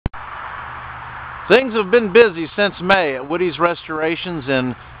Things have been busy since May at Woodies Restorations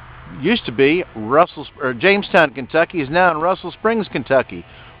in used to be Jamestown, Kentucky, is now in Russell Springs, Kentucky.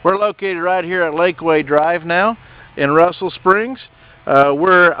 We're located right here at Lakeway Drive now in Russell Springs.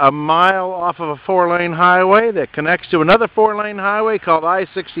 We're a mile off of a 4-lane highway that connects to another 4-lane highway called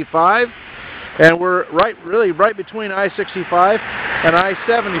I-65, and we're really right between I-65 and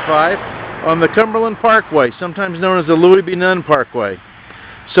I-75 on the Cumberland Parkway, sometimes known as the Louis B. Nunn Parkway.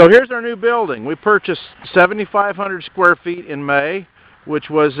 So here's our new building. We purchased 7,500 square feet in May, which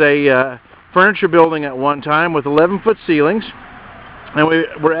was a furniture building at one time with 11-foot ceilings, and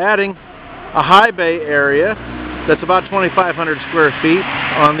we're adding a high bay area that's about 2,500 square feet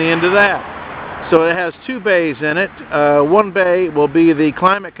on the end of that. So it has 2 bays in it. One bay will be the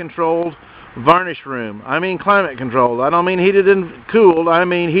climate-controlled varnish room. I mean climate-controlled. I don't mean heated and cooled. I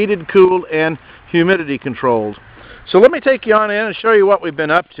mean heated, cooled, and humidity-controlled. So let me take you on in and show you what we've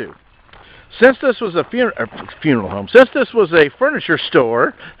been up to. Since this was a funeral home, since this was a furniture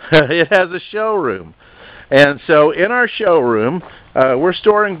store, it has a showroom. And so in our showroom, we're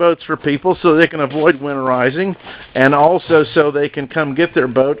storing boats for people so they can avoid winterizing, and also so they can come get their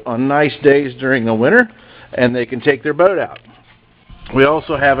boat on nice days during the winter, and they can take their boat out. We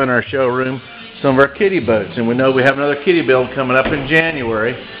also have in our showroom some of our kiddie boats, and we know we have another kiddie build coming up in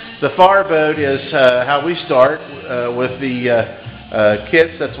January. The far boat is how we start with the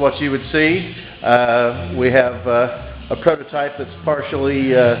kits. That's what you would see. We have a prototype that's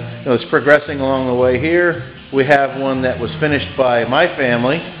partially, it's progressing along the way here. We have one that was finished by my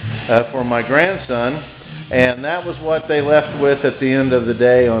family for my grandson, and that was what they left with at the end of the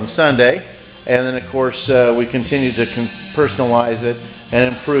day on Sunday. And then, of course, we continue to personalize it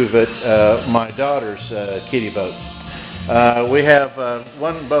and improve it, my daughter's kiddie boat. We have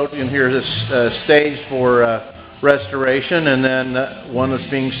one boat in here that's staged for restoration, and then one that's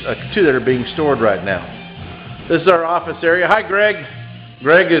two that are being stored right now. This is our office area. Hi, Greg.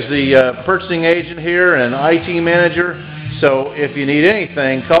 Greg is the purchasing agent here and IT manager. So if you need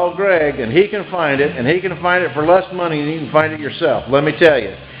anything, call Greg, and he can find it, and he can find it for less money than you can find it yourself. Let me tell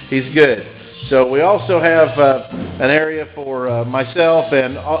you, he's good. So we also have an area for myself,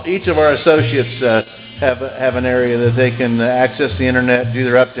 and each of our associates have an area that they can access the internet, do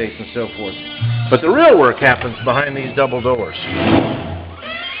their updates, and so forth. But the real work happens behind these double doors.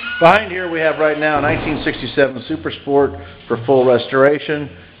 Behind here we have right now a 1967 Super Sport for full restoration.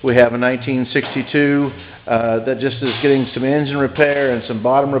 We have a 1962 that just is getting some engine repair and some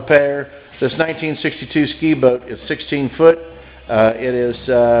bottom repair. This 1962 ski boat is 16 foot. It is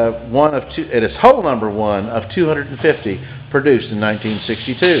it is hull number 1 of 250 produced in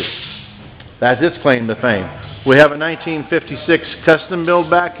 1962. That's its claim to fame. We have a 1956 custom build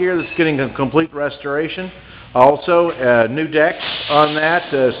back here that's getting a complete restoration. Also, new decks on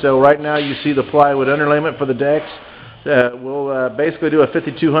that. So right now you see the plywood underlayment for the decks. We'll basically do a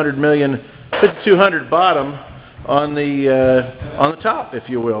 5,200 bottom on the top, if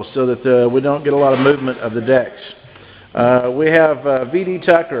you will, so that we don't get a lot of movement of the decks. We have V.D.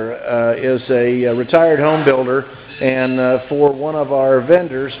 Tucker is a retired home builder, and for one of our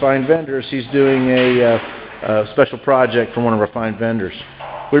vendors, fine vendors, he's doing a special project for one of our fine vendors.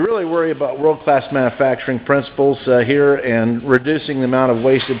 We really worry about world-class manufacturing principles here and reducing the amount of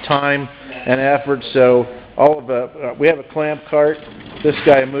wasted time and effort. So we have a clamp cart. This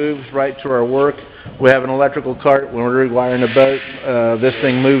guy moves right to our work. We have an electrical cart when we're rewiring a boat. This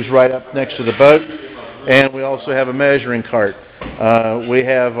thing moves right up next to the boat. And we also have a measuring cart. We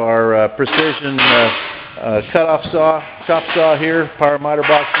have our precision cut-off saw, chop saw here, power miter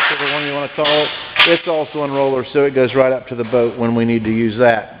box, whichever one you want to call it. It's also on roller, so it goes right up to the boat when we need to use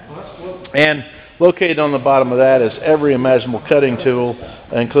that. And located on the bottom of that is every imaginable cutting tool,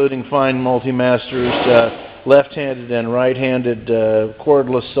 including fine multi-masters, left-handed and right-handed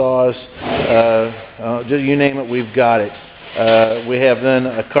cordless saws. You name it, we've got it. We have then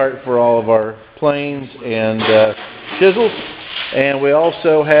a cart for all of our planes and chisels, and we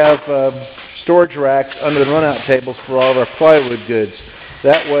also have storage racks under the runout tables for all of our plywood goods.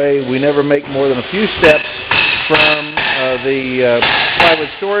 That way we never make more than a few steps from the plywood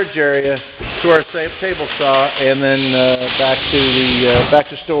storage area to our table saw, and then back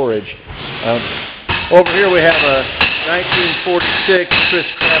to storage. Over here we have a 1946 Chris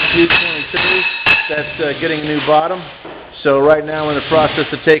Craft U-22 that's getting a new bottom. So right now we're in the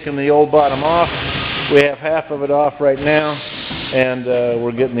process of taking the old bottom off. We have half of it off right now, and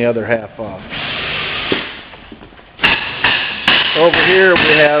we're getting the other half off. Over here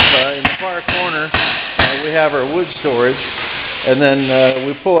we have, in the far corner, we have our wood storage, and then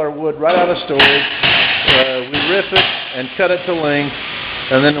we pull our wood right out of storage, we rip it and cut it to length,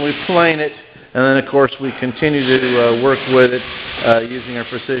 and then we plane it And then, of course, we continue to work with it using our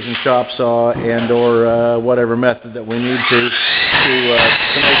precision chop saw and or whatever method that we need to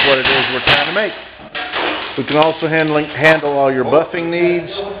make what it is we're trying to make. We can also handle all your buffing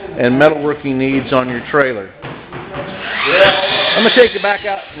needs and metalworking needs on your trailer. I'm going to take you back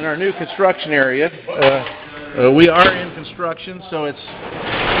out in our new construction area. We are in construction, so it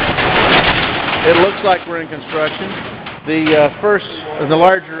looks like we're in construction. The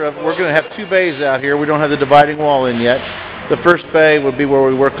larger, we're going to have 2 bays out here. We don't have the dividing wall in yet. The first bay would be where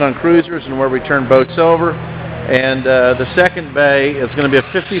we work on cruisers and where we turn boats over. And the second bay is going to be a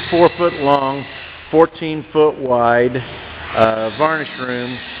 54-foot long, 14-foot wide varnish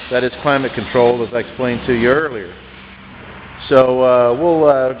room that is climate controlled, as I explained to you earlier. So we'll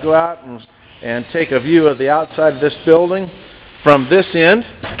go out and take a view of the outside of this building from this end.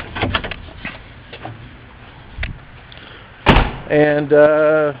 And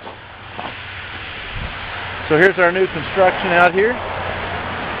so here's our new construction out here.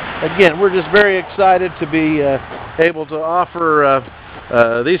 Again, we're just very excited to be able to offer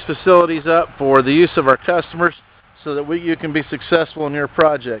these facilities up for the use of our customers so that you can be successful in your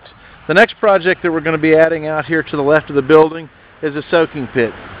projects. The next project that we're going to be adding out here to the left of the building is a soaking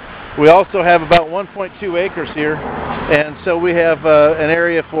pit. We also have about 1.2 acres here, and so we have an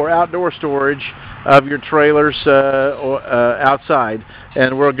area for outdoor storage of your trailers outside,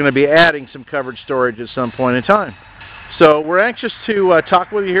 and we're going to be adding some covered storage at some point in time. So we're anxious to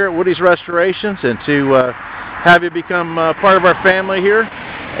talk with you here at Woodies Restorations and to have you become part of our family here.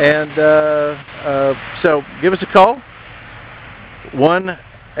 And so give us a call,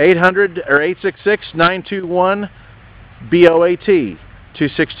 1-800-866-921-BOAT,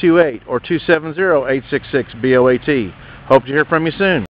 2628 or 270-866-BOAT. Hope to hear from you soon.